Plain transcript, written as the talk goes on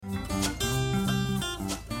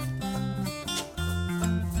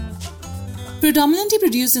Predominantly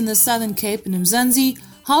produced in the Southern Cape in Mzansi,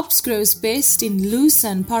 hops grows best in loose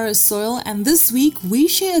and porous soil, and this week we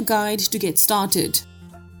share a guide to get started.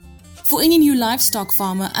 For any new livestock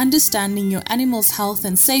farmer, understanding your animal's health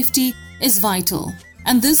and safety is vital.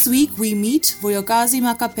 And this week we meet Vuyokazi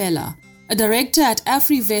Makapela, a director at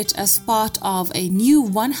AfriVet as part of a new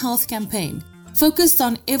One Health campaign focused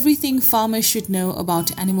on everything farmers should know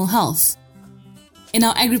about animal health. In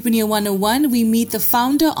our Agripreneur 101, we meet the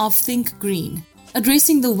founder of Think Green,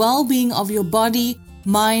 addressing the well-being of your body,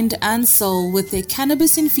 mind and soul with their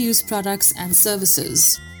cannabis-infused products and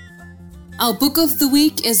services. Our book of the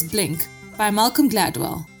week is Blink by Malcolm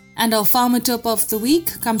Gladwell, and our farmer tip of the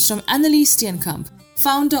week comes from Annelies Steenkamp,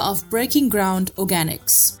 founder of Breaking Ground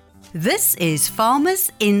Organics. This is Farmers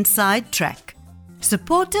Inside Track,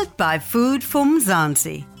 supported by Food for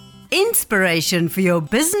Mzansi. Inspiration for your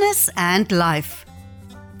business and life.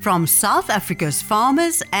 From South Africa's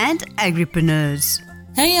farmers and agripreneurs.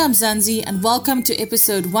 Hey, I'm Zanzi and welcome to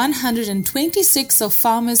episode 126 of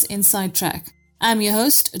Farmers Inside Track. I'm your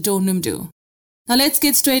host, Dawn Numdu. Now let's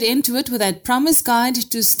get straight into it with that promised guide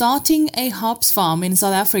to starting a hops farm in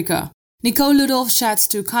South Africa. Nicole Ludolf chats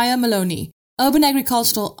to Kaya Maloney, urban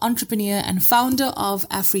agricultural entrepreneur and founder of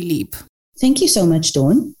AfriLeap. Thank you so much,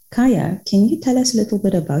 Dawn. Kaya, can you tell us a little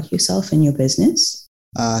bit about yourself and your business?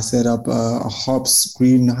 I set up a hops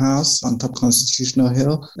greenhouse on top of Constitutional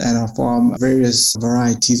Hill, and I farm various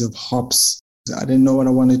varieties of hops. I didn't know what I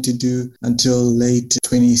wanted to do until late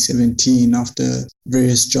 2017 after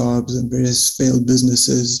various jobs and various failed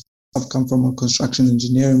businesses. I've come from a construction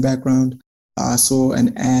engineering background. I saw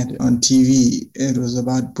an ad on TV. It was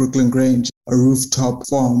about Brooklyn Grange, a rooftop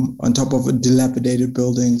farm on top of dilapidated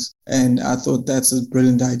buildings. And I thought that's a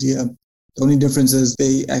brilliant idea. The only difference is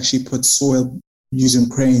they actually put soil using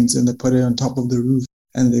cranes and they put it on top of the roof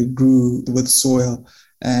and they grew with soil.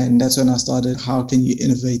 And that's when I started, how can you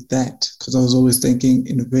innovate that? Because I was always thinking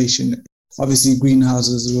innovation. Obviously,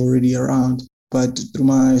 greenhouses were already around, but through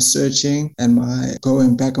my searching and my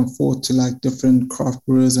going back and forth to like different craft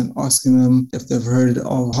brewers and asking them if they've heard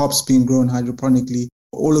of hops being grown hydroponically,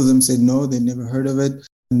 all of them said no, they never heard of it.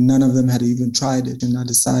 None of them had even tried it. And I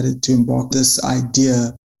decided to embark this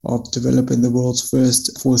idea of developing the world's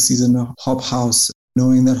first four-season hop house,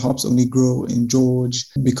 knowing that hops only grow in George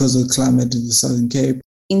because of the climate in the Southern Cape.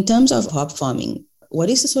 In terms of hop farming, what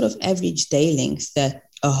is the sort of average day length that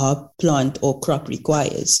a hop plant or crop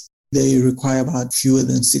requires? They require about fewer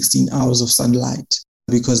than 16 hours of sunlight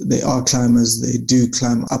because they are climbers. They do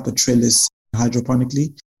climb up a trellis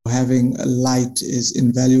hydroponically. Having a light is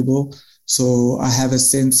invaluable. So I have a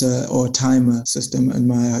sensor or timer system in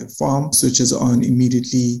my farm, switches on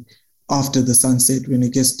immediately after the sunset. When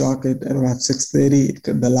it gets dark at about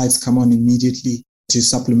 6:30, the lights come on immediately to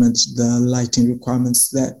supplement the lighting requirements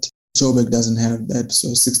that Joburg doesn't have. That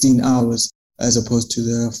so 16 hours as opposed to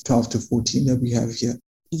the 12 to 14 that we have here.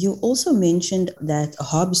 You also mentioned that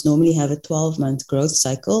hops normally have a 12-month growth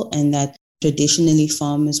cycle and that traditionally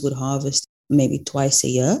farmers would harvest maybe twice a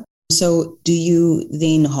year. So do you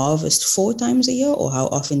then harvest 4 times a year, or how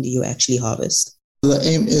often do you actually harvest? The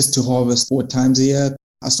aim is to harvest 4 times a year.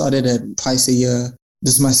 I started at twice a year.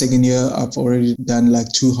 This is my second year. I've already done like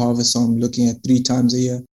 2 harvests, so I'm looking at 3 times a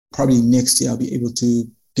year. Probably next year I'll be able to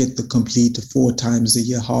get the complete 4 times a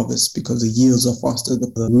year harvest because the yields are faster.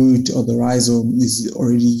 The root or the rhizome is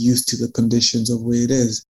already used to the conditions of where it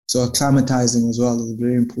is. So acclimatizing as well is a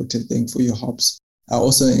very important thing for your hops. I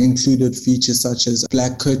also included features such as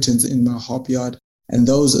black curtains in my hop yard, and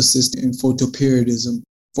those assist in photoperiodism.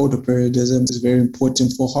 Photoperiodism is very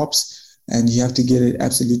important for hops, and you have to get it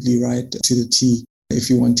absolutely right to the T if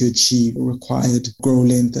you want to achieve required grow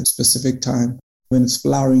length at a specific time. When it's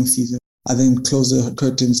flowering season, I then close the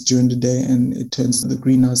curtains during the day and it turns the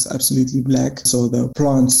greenhouse absolutely black. So the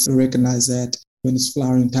plants recognize that when it's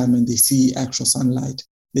flowering time and they see actual sunlight,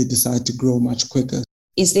 they decide to grow much quicker.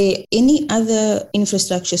 Is there any other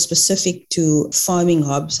infrastructure specific to farming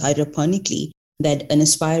hops hydroponically that an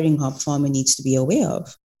aspiring hop farmer needs to be aware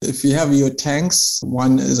of? If you have your tanks,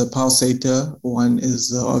 one is a pulsator, one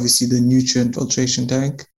is obviously the nutrient filtration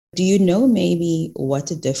tank. Do you know maybe what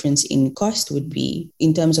the difference in cost would be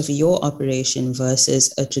in terms of your operation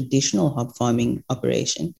versus a traditional hop farming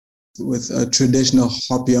operation? With a traditional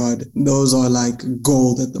hop yard, those are like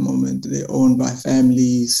gold at the moment. They're owned by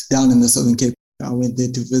families down in the Southern Cape. I went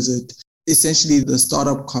there to visit. Essentially, the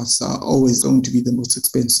startup costs are always going to be the most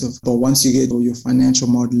expensive. But once you get your financial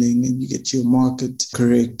modeling and you get your market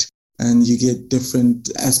correct and you get different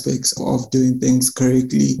aspects of doing things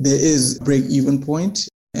correctly, there is a break-even point.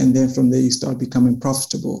 And then from there, you start becoming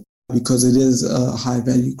profitable because it is a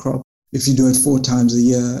high-value crop. If you do it 4 times a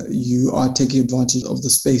year, you are taking advantage of the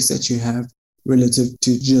space that you have relative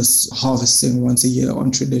to just harvesting once a year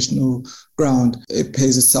on traditional ground. It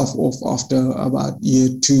pays itself off after about year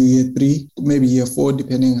 2, year 3, maybe year 4,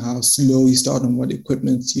 depending how slow you start and what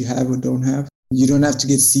equipment you have or don't have. You don't have to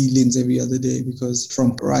get seedlings every other day because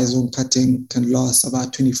from rhizome cutting can last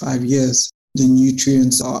about 25 years. The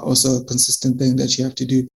nutrients are also a consistent thing that you have to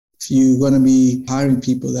do. If you're going to be hiring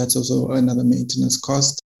people, that's also another maintenance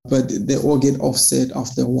cost, but they all get offset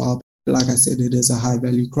after a while. Like I said, it is a high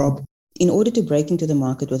value crop. In order to break into the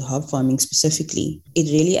market with herb farming specifically,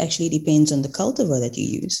 it really actually depends on the cultivar that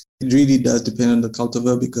you use. It really does depend on the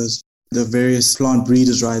cultivar because the various plant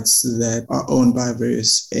breeders' rights that are owned by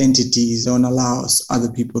various entities don't allow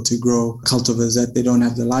other people to grow cultivars that they don't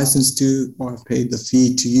have the license to or have paid the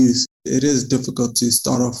fee to use. It is difficult to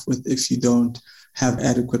start off with if you don't have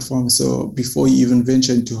adequate farms. So before you even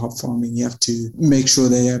venture into hop farming, you have to make sure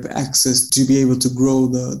they have access to be able to grow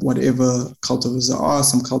the whatever cultivars there are.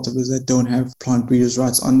 Some cultivars that don't have plant breeders'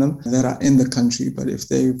 rights on them that are in the country. But if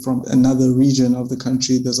they're from another region of the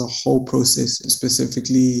country, there's a whole process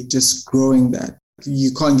specifically just growing that.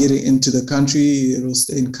 You can't get it into the country. It'll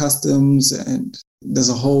stay in customs and there's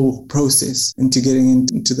a whole process into getting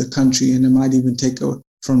into the country. And it might even take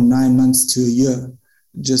from 9 months to a year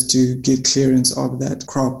just to get clearance of that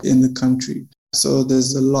crop in the country. So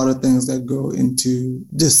there's a lot of things that go into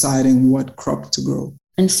deciding what crop to grow.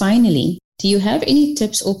 And finally, do you have any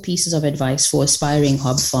tips or pieces of advice for aspiring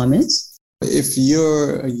herb farmers? If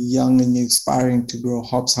you're young and you're aspiring to grow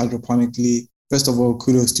hops hydroponically, first of all,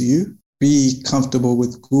 kudos to you. Be comfortable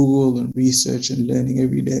with Google and research and learning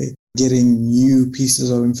every day, getting new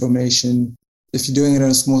pieces of information. If you're doing it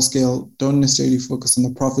on a small scale, don't necessarily focus on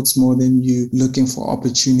the profits more than you looking for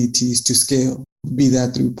opportunities to scale, be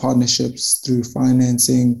that through partnerships, through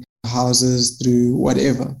financing, houses, through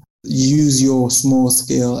whatever. Use your small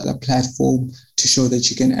scale as a platform to show that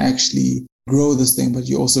you can actually grow this thing, but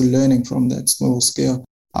you're also learning from that small scale.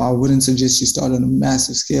 I wouldn't suggest you start on a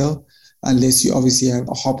massive scale unless you obviously have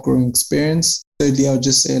a hop growing experience. Thirdly, I would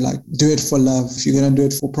just say do it for love. If you're going to do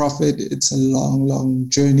it for profit, it's a long, long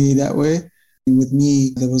journey that way. With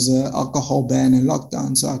me, there was an alcohol ban and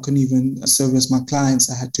lockdown, so I couldn't even service my clients.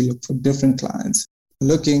 I had to look for different clients.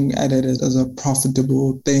 Looking at it as a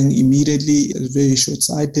profitable thing immediately is very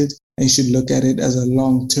short-sighted, and you should look at it as a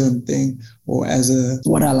long-term thing or as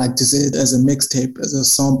what I like to say, as a mixtape, as a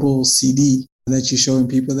sample CD that you're showing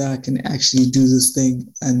people that I can actually do this thing.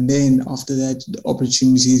 And then after that, the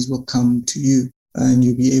opportunities will come to you and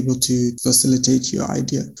you'll be able to facilitate your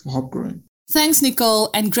idea for hop growing. Thanks, Nicole,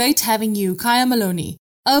 and great having you, Kaya Maloney,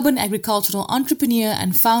 urban agricultural entrepreneur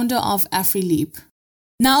and founder of AfriLeap.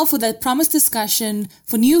 Now for that promised discussion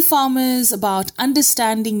for new farmers about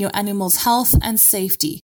understanding your animal's health and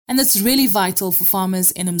safety, and that's really vital for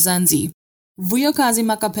farmers in Mzansi. Vuyokazi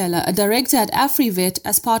Makapela, a director at AfriVet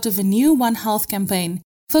as part of a new One Health campaign,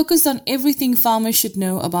 focused on everything farmers should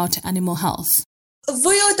know about animal health.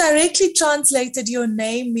 Vuyo, directly translated, your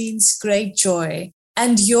name means great joy.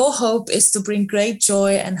 And your hope is to bring great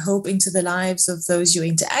joy and hope into the lives of those you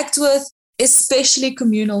interact with, especially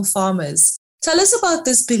communal farmers. Tell us about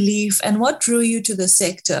this belief and what drew you to the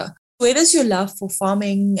sector. Where does your love for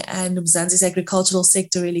farming and Mzansi's agricultural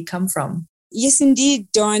sector really come from? Yes,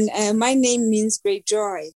 indeed, Dawn. My name means great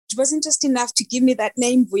joy. It wasn't just enough to give me that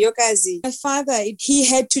name, Vuyokazi. My father, he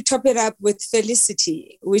had to top it up with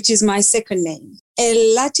Felicity, which is my second name.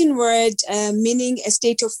 A Latin word meaning a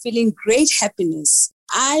state of feeling great happiness.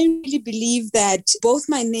 I really believe that both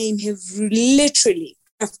my name have literally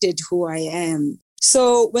crafted who I am.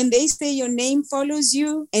 So when they say your name follows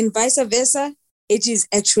you and vice versa, it is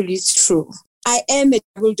actually true. I am a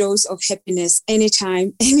double dose of happiness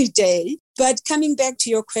anytime, any day. But coming back to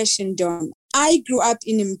your question, Dawn, I grew up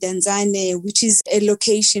in Mdantsane, which is a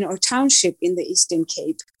location or township in the Eastern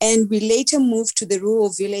Cape. And we later moved to the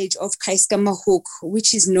rural village of Kaiskamahoek,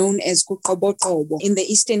 which is known as Kuqoboqobo in the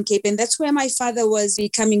Eastern Cape. And that's where my father was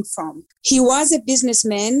coming from. He was a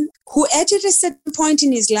businessman who at a certain point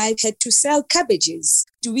in his life had to sell cabbages.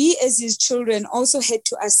 We as his children also had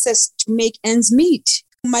to assist to make ends meet.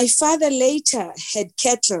 My father later had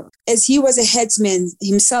cattle as he was a herdsman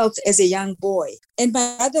himself as a young boy. And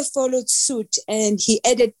my mother followed suit and he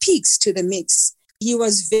added pigs to the mix. He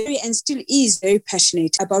was and still is very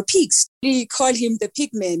passionate about pigs. We call him the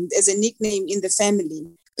pigman as a nickname in the family.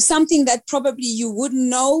 Something that probably you wouldn't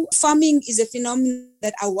know. Farming is a phenomenon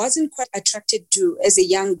that I wasn't quite attracted to as a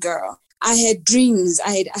young girl. I had dreams,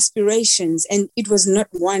 I had aspirations, and it was not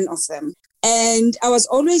one of them. And I was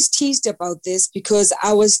always teased about this because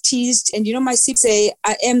I was teased. And, my siblings say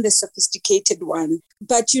I am the sophisticated one.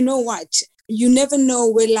 But you know what? You never know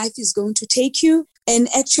where life is going to take you. And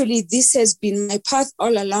actually, this has been my path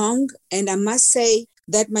all along. And I must say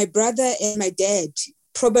that my brother and my dad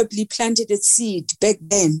probably planted a seed back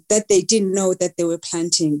then that they didn't know that they were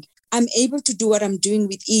planting. I'm able to do what I'm doing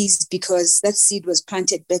with ease because that seed was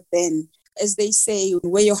planted back then. As they say,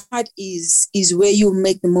 where your heart is where you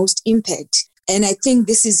make the most impact. And I think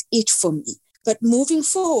this is it for me. But moving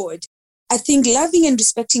forward, I think loving and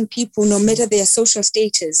respecting people, no matter their social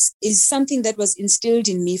status, is something that was instilled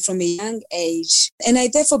in me from a young age. And I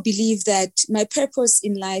therefore believe that my purpose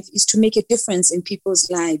in life is to make a difference in people's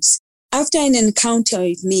lives. After an encounter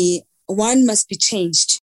with me, one must be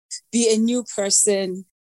changed, be a new person,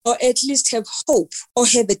 or at least have hope or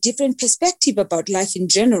have a different perspective about life in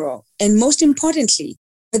general. And most importantly,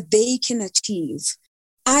 that they can achieve.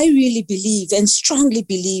 I really believe and strongly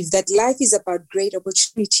believe that life is about great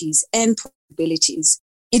opportunities and possibilities.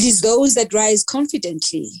 It is those that rise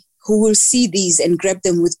confidently who will see these and grab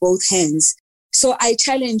them with both hands. So I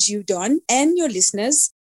challenge you, Dawn, and your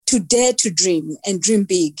listeners to dare to dream and dream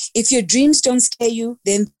big. If your dreams don't scare you,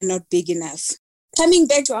 then they're not big enough. Coming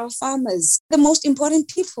back to our farmers, the most important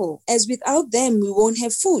people, as without them, we won't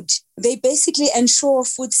have food. They basically ensure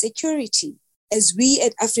food security, as we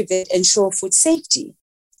at AfriVet ensure food safety.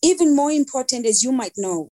 Even more important, as you might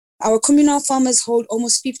know, our communal farmers hold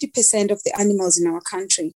almost 50% of the animals in our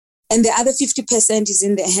country, and the other 50% is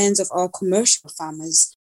in the hands of our commercial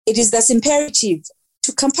farmers. It is thus imperative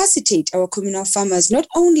to capacitate our communal farmers not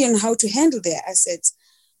only on how to handle their assets,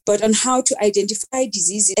 but on how to identify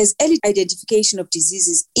diseases, as early identification of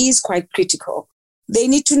diseases is quite critical. They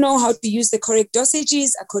need to know how to use the correct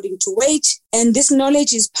dosages according to weight, and this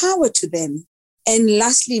knowledge is power to them. And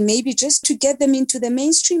lastly, maybe just to get them into the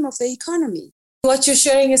mainstream of the economy. What you're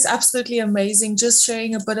sharing is absolutely amazing. Just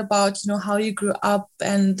sharing a bit about, how you grew up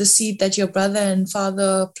and the seed that your brother and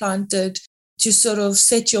father planted to sort of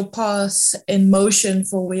set your path in motion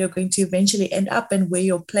for where you're going to eventually end up and where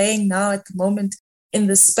you're playing now at the moment in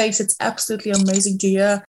this space. It's absolutely amazing to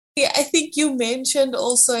hear. Yeah, I think you mentioned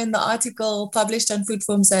also in the article published on Food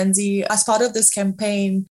for Mzansi as part of this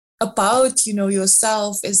campaign about,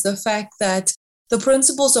 yourself is the fact that the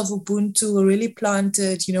principles of Ubuntu were really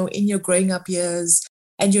planted, in your growing up years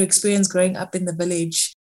and your experience growing up in the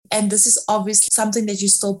village. And this is obviously something that you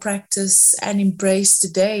still practice and embrace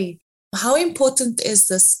today. How important is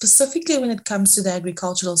this, specifically when it comes to the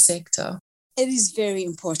agricultural sector? It is very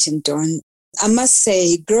important, Dawn. I must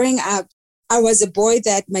say, growing up, I was a boy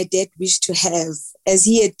that my dad wished to have, as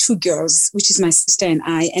he had two girls, which is my sister and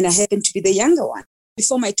I happened to be the younger one.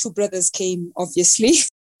 Before my two brothers came, obviously,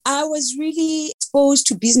 I was really exposed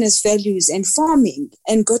to business values and farming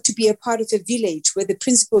and got to be a part of a village where the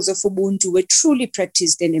principles of Ubuntu were truly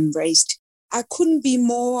practiced and embraced. I couldn't be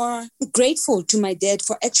more grateful to my dad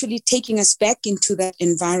for actually taking us back into that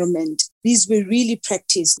environment. These were really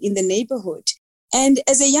practiced in the neighborhood. And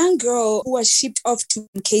as a young girl who was shipped off to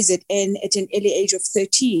KZN at an early age of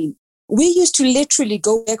 13, we used to literally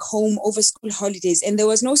go back home over school holidays, and there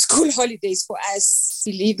was no school holidays for us,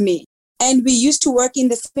 believe me. And we used to work in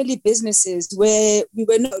the family businesses where we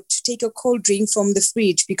were not to take a cold drink from the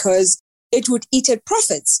fridge because it would eat at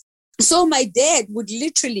profits. So my dad would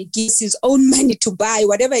literally give us his own money to buy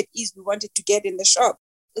whatever it is we wanted to get in the shop.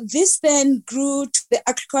 This then grew to the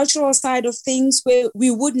agricultural side of things where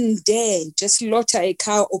we wouldn't dare just slaughter a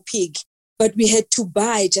cow or pig, but we had to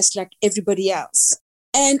buy just like everybody else.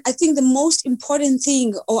 And I think the most important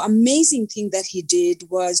thing or amazing thing that he did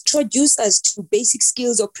was introduce us to basic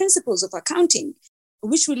skills or principles of accounting,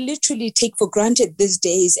 which we literally take for granted these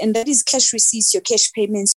days. And that is cash receipts, your cash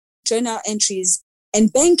payments, journal entries,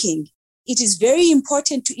 and banking. It is very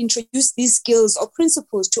important to introduce these skills or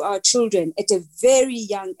principles to our children at a very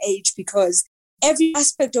young age because every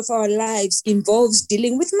aspect of our lives involves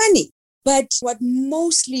dealing with money. But what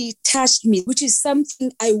mostly touched me, which is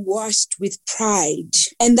something I watched with pride,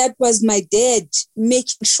 and that was my dad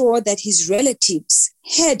making sure that his relatives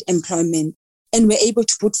had employment and were able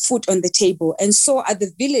to put food on the table, and so are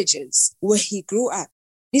the villages where he grew up.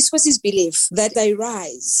 This was his belief that I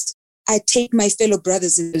rise, I take my fellow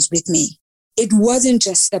brothers and sisters with me. It wasn't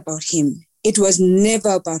just about him. It was never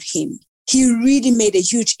about him. He really made a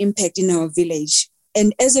huge impact in our village.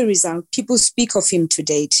 And as a result, people speak of him to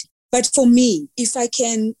date. But for me, if I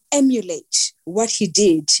can emulate what he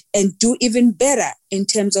did and do even better in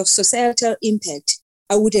terms of societal impact,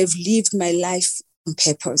 I would have lived my life on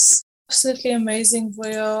purpose. Absolutely amazing,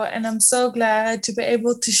 Vuyo. And I'm so glad to be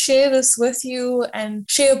able to share this with you and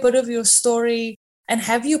share a bit of your story and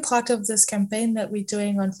have you part of this campaign that we're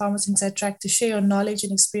doing on Farmers Inside Track to share your knowledge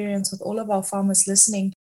and experience with all of our farmers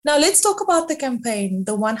listening. Now, let's talk about the campaign,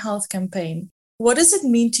 the One Health campaign. What does it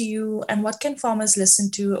mean to you, and what can farmers listen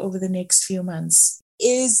to over the next few months?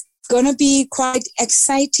 Is going to be quite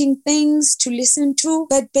exciting things to listen to.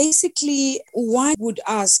 But basically, one would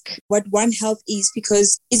ask what One Health is,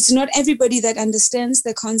 because it's not everybody that understands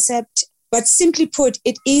the concept. But simply put,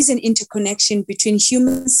 it is an interconnection between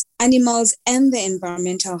humans, animals, and the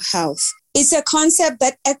environmental health. It's a concept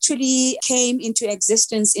that actually came into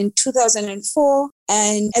existence in 2004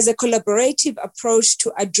 and as a collaborative approach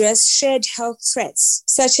to address shared health threats,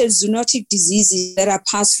 such as zoonotic diseases that are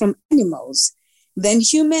passed from animals, then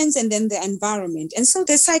humans, and then the environment. And so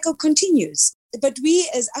the cycle continues. But we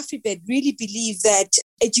as AfriVet really believe that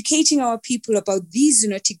educating our people about these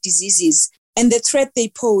zoonotic diseases and the threat they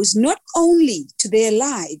pose, not only to their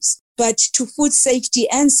lives, but to food safety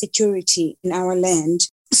and security in our land.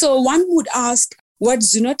 So one would ask what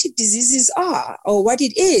zoonotic diseases are, or what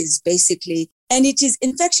it is, basically. And it is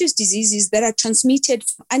infectious diseases that are transmitted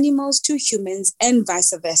from animals to humans and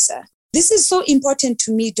vice versa. This is so important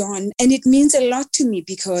to me, Dawn, and it means a lot to me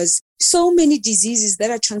because so many diseases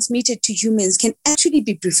that are transmitted to humans can actually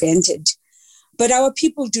be prevented. But our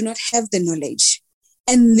people do not have the knowledge.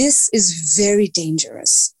 And this is very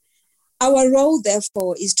dangerous. Our role,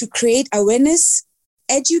 therefore, is to create awareness,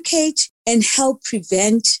 educate, and help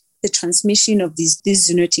prevent the transmission of these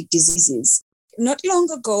zoonotic diseases. Not long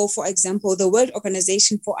ago, for example, the World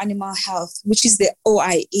Organization for Animal Health, which is the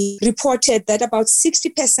OIE, reported that about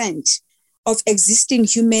 60% of existing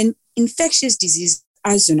human infectious diseases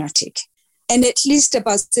are zoonotic. And at least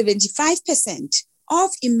about 75% of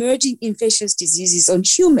emerging infectious diseases on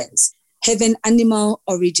humans have an animal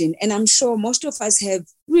origin. And I'm sure most of us have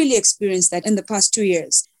really experienced that in the past 2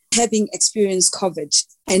 years, having experienced COVID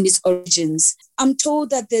and its origins. I'm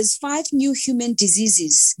told that there's 5 new human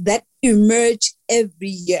diseases that emerge every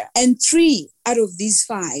year, and 3 out of these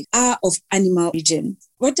 5 are of animal origin.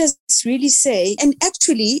 What does this really say? And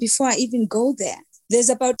actually, before I even go there,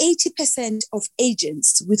 there's about 80% of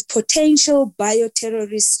agents with potential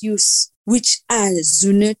bioterrorist use, which are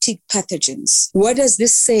zoonotic pathogens. What does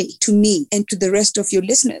this say to me and to the rest of your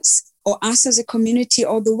listeners, or us as a community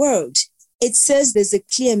or the world? It says there's a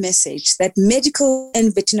clear message that medical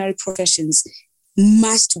and veterinary professions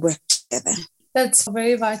must work together. That's a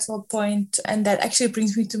very vital point, and that actually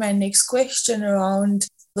brings me to my next question around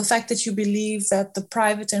the fact that you believe that the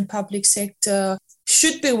private and public sector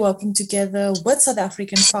should be working together with South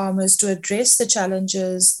African farmers to address the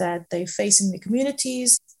challenges that they face in the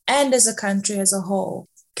communities and as a country as a whole.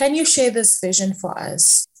 Can you share this vision for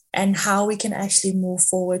us and how we can actually move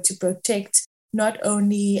forward to protect not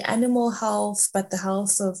only animal health, but the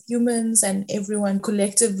health of humans and everyone,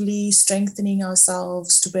 collectively strengthening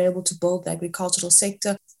ourselves to be able to build the agricultural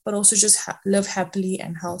sector, but also just live happily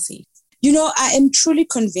and healthy? You know, I am truly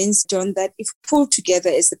convinced, John, that if we pull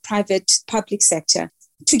together as the private public sector,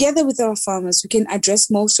 together with our farmers, we can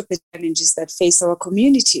address most of the challenges that face our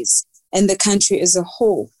communities and the country as a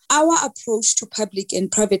whole. Our approach to public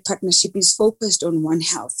and private partnership is focused on One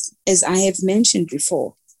Health, as I have mentioned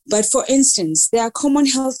before. But for instance, there are common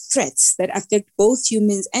health threats that affect both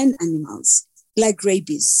humans and animals, like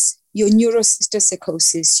rabies, your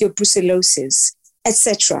neurocysticercosis, your brucellosis,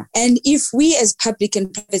 etc. And if we as public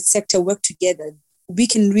and private sector work together, we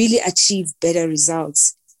can really achieve better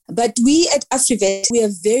results. But we at AfriVet, we are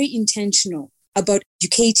very intentional about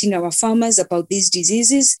educating our farmers about these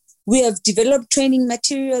diseases. We have developed training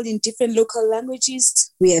material in different local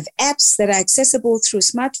languages. We have apps that are accessible through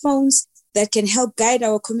smartphones that can help guide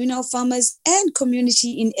our communal farmers and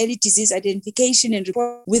community in early disease identification and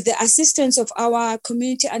report, with the assistance of our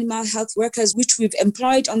community animal health workers, which we've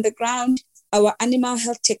employed on the ground, our animal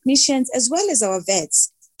health technicians, as well as our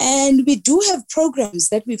vets. And we do have programs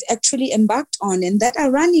that we've actually embarked on and that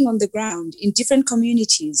are running on the ground in different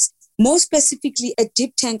communities, more specifically at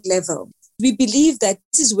deep tank level. We believe that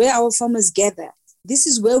this is where our farmers gather. This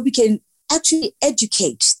is where we can actually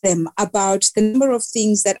educate them about the number of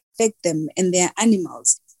things that affect them and their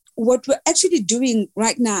animals. What we're actually doing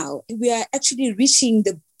right now, we are actually reaching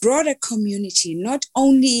the broader community, not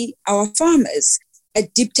only our farmers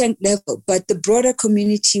at deep tank level, but the broader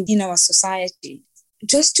community in our society.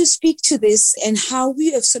 Just to speak to this and how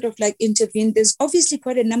we have sort of like intervened, there's obviously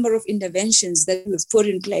quite a number of interventions that we've put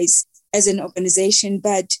in place as an organization.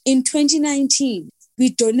 But in 2019, we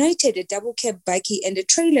donated a double cab bakkie and a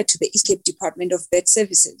trailer to the East Cape Department of Vet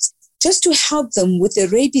Services just to help them with the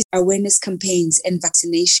rabies awareness campaigns and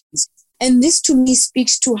vaccinations. And this to me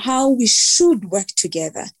speaks to how we should work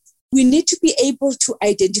together We need to be able to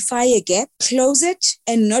identify a gap, close it,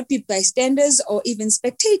 and not be bystanders or even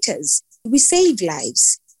spectators. We save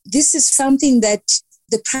lives. This is something that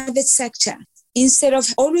the private sector, instead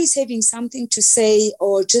of always having something to say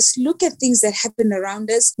or just look at things that happen around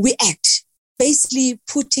us, we act, basically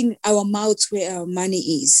putting our mouths where our money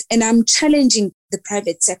is. And I'm challenging the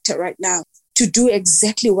private sector right now to do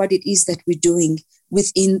exactly what it is that we're doing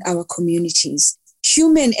within our communities.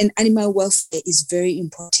 Human and animal welfare is very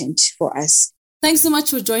important for us. Thanks so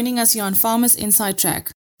much for joining us here on Farmers Inside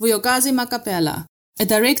Track. Vuyokazi Makapela, a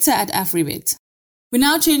director at AfriVet. We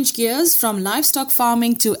now change gears from livestock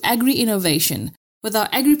farming to agri-innovation with our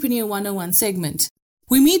Agripreneur 101 segment.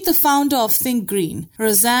 We meet the founder of Think Green,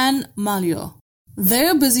 Roseanne Malio.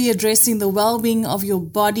 They're busy addressing the well-being of your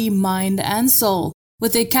body, mind, and soul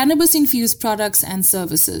with their cannabis-infused products and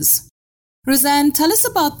services. Roseanne, tell us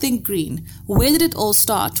about Think Green. Where did it all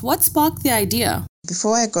start? What sparked the idea?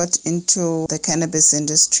 Before I got into the cannabis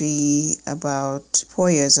industry about 4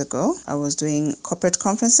 years ago, I was doing corporate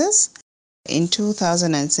conferences. In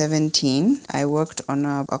 2017, I worked on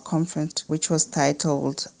a conference which was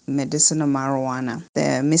titled Medicinal Marijuana,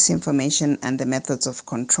 the Misinformation and the Methods of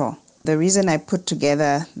Control. The reason I put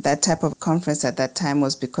together that type of conference at that time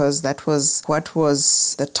was because that was what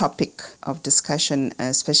was the topic of discussion,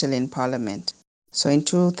 especially in Parliament. So in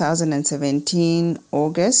 2017,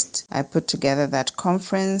 August, I put together that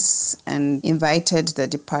conference and invited the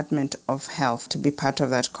Department of Health to be part of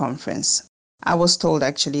that conference. I was told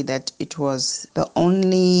actually that it was the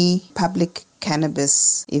only public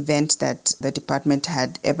cannabis event that the department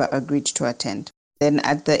had ever agreed to attend. Then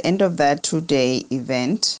at the end of that 2-day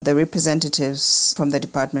event, the representatives from the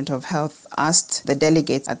Department of Health asked the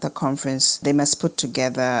delegates at the conference they must put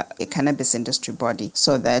together a cannabis industry body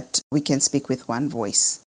so that we can speak with one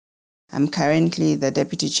voice. I'm currently the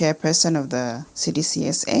deputy chairperson of the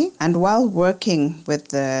CDCSA, and while working with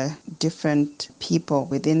the different people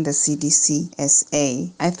within the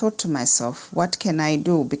CDCSA, I thought to myself, what can I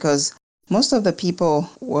do? Because most of the people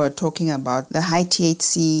were talking about the high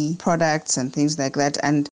THC products and things like that,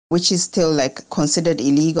 and which is still considered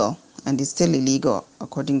illegal, and it's still illegal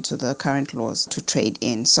according to the current laws to trade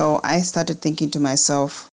in. So I started thinking to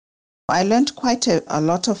myself, I learned quite a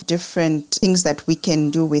lot of different things that we can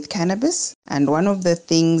do with cannabis. And one of the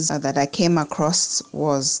things that I came across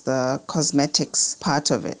was the cosmetics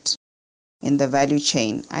part of it. In the value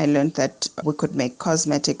chain, I learned that we could make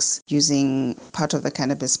cosmetics using part of the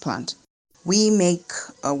cannabis plant. We make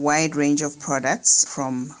a wide range of products,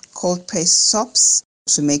 from cold pressed soaps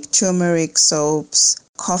to make turmeric soaps,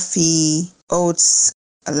 coffee, oats,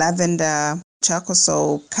 lavender, charcoal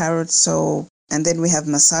soap, carrot soap, and then we have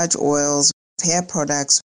massage oils, hair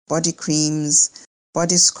products, body creams,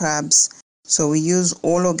 body scrubs. So we use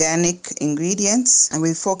all organic ingredients, and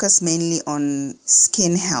we focus mainly on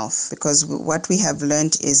skin health, because what we have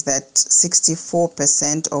learned is that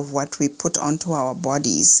 64% of what we put onto our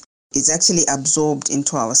bodies is actually absorbed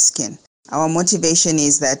into our skin. Our motivation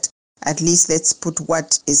is that at least let's put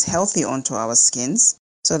what is healthy onto our skins,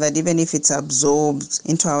 so that even if it's absorbed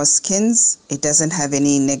into our skins, it doesn't have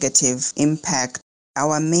any negative impact.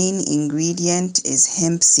 Our main ingredient is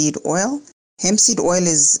hemp seed oil. Hemp seed oil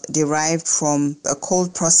is derived from a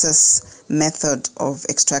cold process method of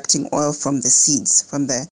extracting oil from the seeds, from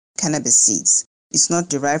the cannabis seeds. It's not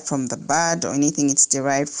derived from the bud or anything, it's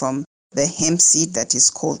derived from the hemp seed that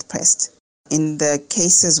is cold pressed. In the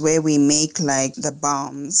cases where we make the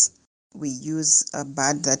balms, we use a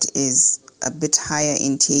bud that is a bit higher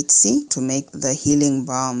in THC to make the healing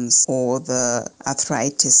balms or the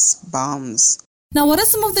arthritis balms. Now, what are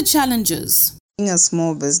some of the challenges? Being a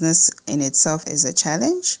small business in itself is a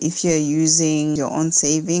challenge. If you're using your own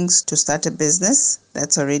savings to start a business,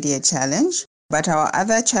 that's already a challenge. But our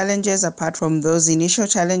other challenges, apart from those initial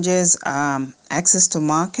challenges, are access to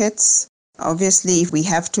markets. Obviously, if we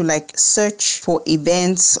have to search for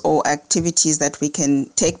events or activities that we can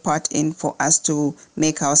take part in for us to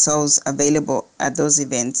make ourselves available at those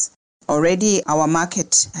events. Already our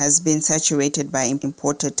market has been saturated by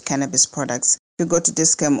imported cannabis products. If you go to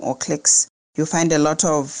Dis-Chem or Clicks, you find a lot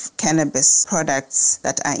of cannabis products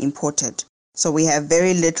that are imported. So we have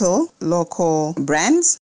very little local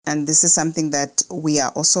brands, and this is something that we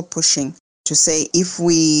are also pushing to say, if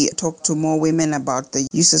we talk to more women about the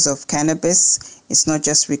uses of cannabis, it's not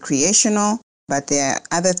just recreational, but there are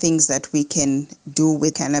other things that we can do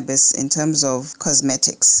with cannabis in terms of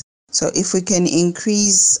cosmetics. So if we can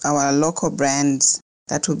increase our local brands,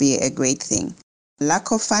 that would be a great thing.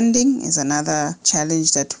 Lack of funding is another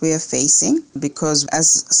challenge that we're facing, because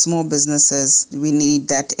as small businesses, we need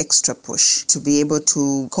that extra push to be able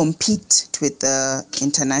to compete with the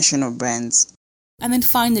international brands. And then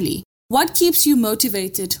finally, what keeps you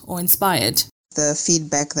motivated or inspired? The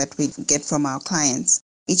feedback that we get from our clients.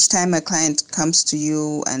 Each time a client comes to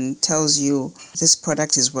you and tells you, this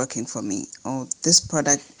product is working for me, or this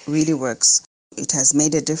product really works, it has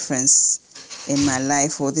made a difference in my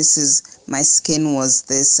life, or my skin was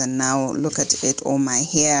this and now look at it, or my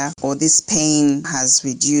hair, or this pain has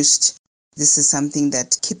reduced. This is something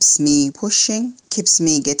that keeps me pushing, keeps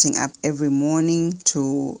me getting up every morning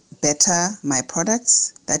to better my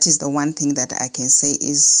products. That is the one thing that I can say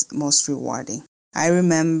is most rewarding. I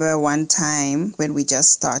remember one time when we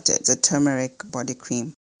just started the turmeric body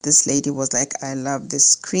cream. This lady was like, I love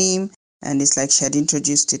this cream. And it's like she had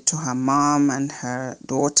introduced it to her mom and her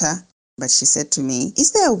daughter. But she said to me,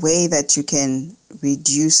 is there a way that you can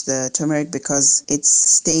reduce the turmeric because it's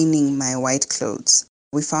staining my white clothes?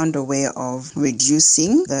 We found a way of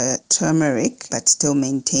reducing the turmeric but still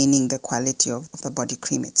maintaining the quality of the body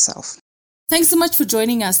cream itself. Thanks so much for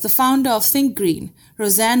joining us, the founder of Think Green,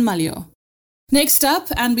 Roseanne Malio. Next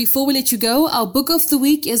up, and before we let you go, our book of the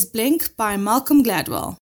week is Blink by Malcolm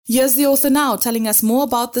Gladwell. Here's the author now telling us more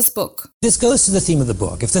about this book. This goes to the theme of the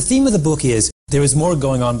book. If the theme of the book is there is more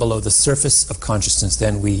going on below the surface of consciousness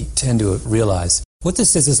than we tend to realize, what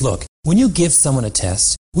this says is, look, when you give someone a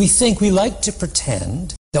test, we like to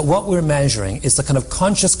pretend that what we're measuring is the kind of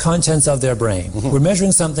conscious contents of their brain. Mm-hmm. We're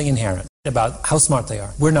measuring something inherent about how smart they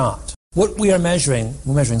are. We're not. What we are measuring,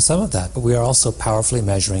 we're measuring some of that, but we are also powerfully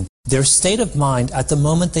measuring their state of mind at the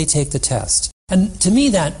moment they take the test. And to me,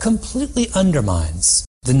 that completely undermines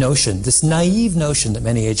the notion, this naive notion that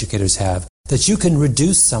many educators have, that you can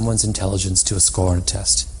reduce someone's intelligence to a score on a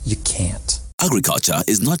test. You can't. Agriculture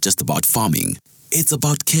is not just about farming. It's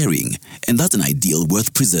about caring, and that's an ideal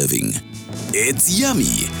worth preserving. It's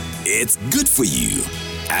yummy. It's good for you.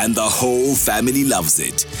 And the whole family loves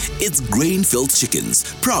it. It's grain-filled chickens,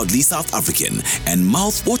 proudly South African and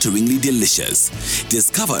mouth-wateringly delicious.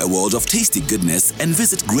 Discover a world of tasty goodness and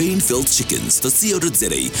visit Grain-Filled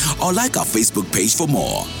Chickens.co.za or like our Facebook page for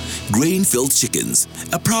more. Grain-Filled Chickens,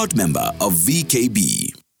 a proud member of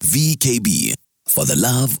VKB. VKB, for the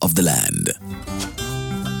love of the land.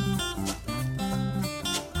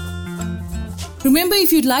 Remember,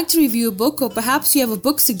 if you'd like to review a book or perhaps you have a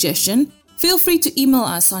book suggestion, feel free to email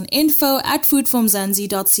us on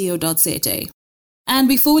info@foodformzansi.co.za. And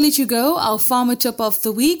before we let you go, our farmer tip of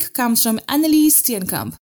the week comes from Annelies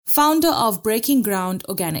Steenkamp, founder of Breaking Ground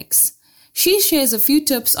Organics. She shares a few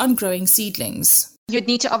tips on growing seedlings. You'd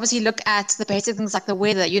need to obviously look at the basic things like the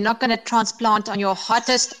weather. You're not going to transplant on your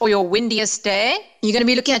hottest or your windiest day. You're going to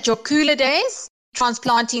be looking at your cooler days,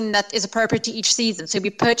 transplanting that is appropriate to each season. So you'll be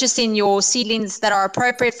purchasing your seedlings that are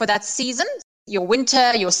appropriate for that season, your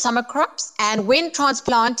winter, your summer crops. And when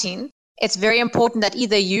transplanting, it's very important that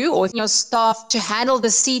either you or your staff to handle the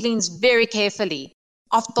seedlings very carefully.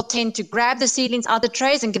 Often people tend to grab the seedlings out of the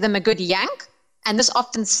trays and give them a good yank. And this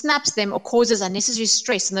often snaps them or causes unnecessary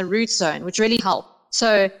stress in the root zone, which really helps.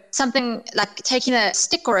 So something like taking a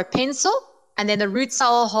stick or a pencil and then the root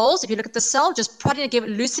cell holes, if you look at the cell, just prodding it,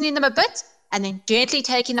 loosening them a bit and then gently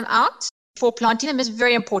taking them out before planting them is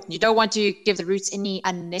very important. You don't want to give the roots any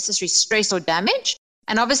unnecessary stress or damage.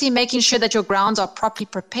 And obviously making sure that your grounds are properly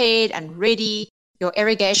prepared and ready. Your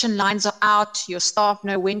irrigation lines are out. Your staff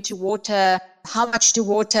know when to water, how much to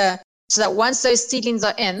water, so that once those seedlings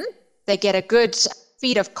are in, they get a good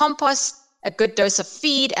feed of compost, a good dose of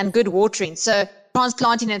feed, and good watering. So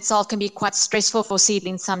transplanting itself can be quite stressful for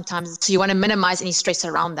seedlings sometimes. So you want to minimize any stress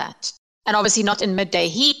around that. And obviously not in midday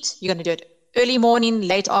heat. You're going to do it early morning,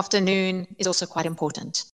 late afternoon is also quite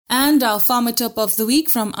important. And our farmer tip of the week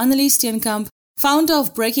from Annelies Steenkamp, founder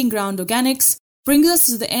of Breaking Ground Organics, brings us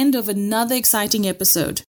to the end of another exciting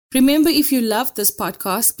episode. Remember, if you loved this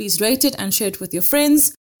podcast, please rate it and share it with your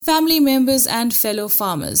friends, family members, and fellow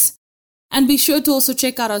farmers. And be sure to also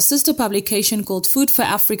check out our sister publication called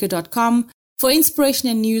foodforafrica.com for inspiration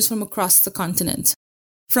and news from across the continent.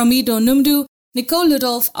 From me, Dawn Numdu, Nicole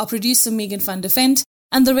Ludolf, our producer Megan van der Vent,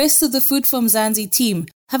 and the rest of the Food from Mzansi team,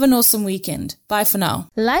 have an awesome weekend. Bye for now.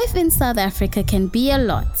 Life in South Africa can be a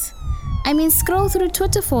lot. I mean, scroll through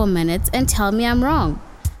Twitter for a minute and tell me I'm wrong.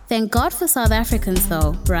 Thank God for South Africans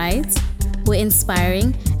though, right? We're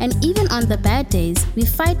inspiring, and even on the bad days, we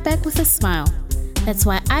fight back with a smile. That's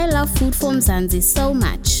why I love Food for Mzansi so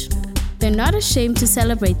much. They're not ashamed to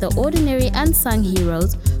celebrate the ordinary unsung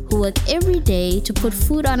heroes who work every day to put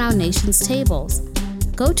food on our nation's tables.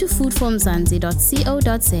 Go to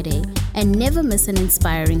foodformzansi.co.za and never miss an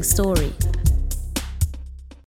inspiring story.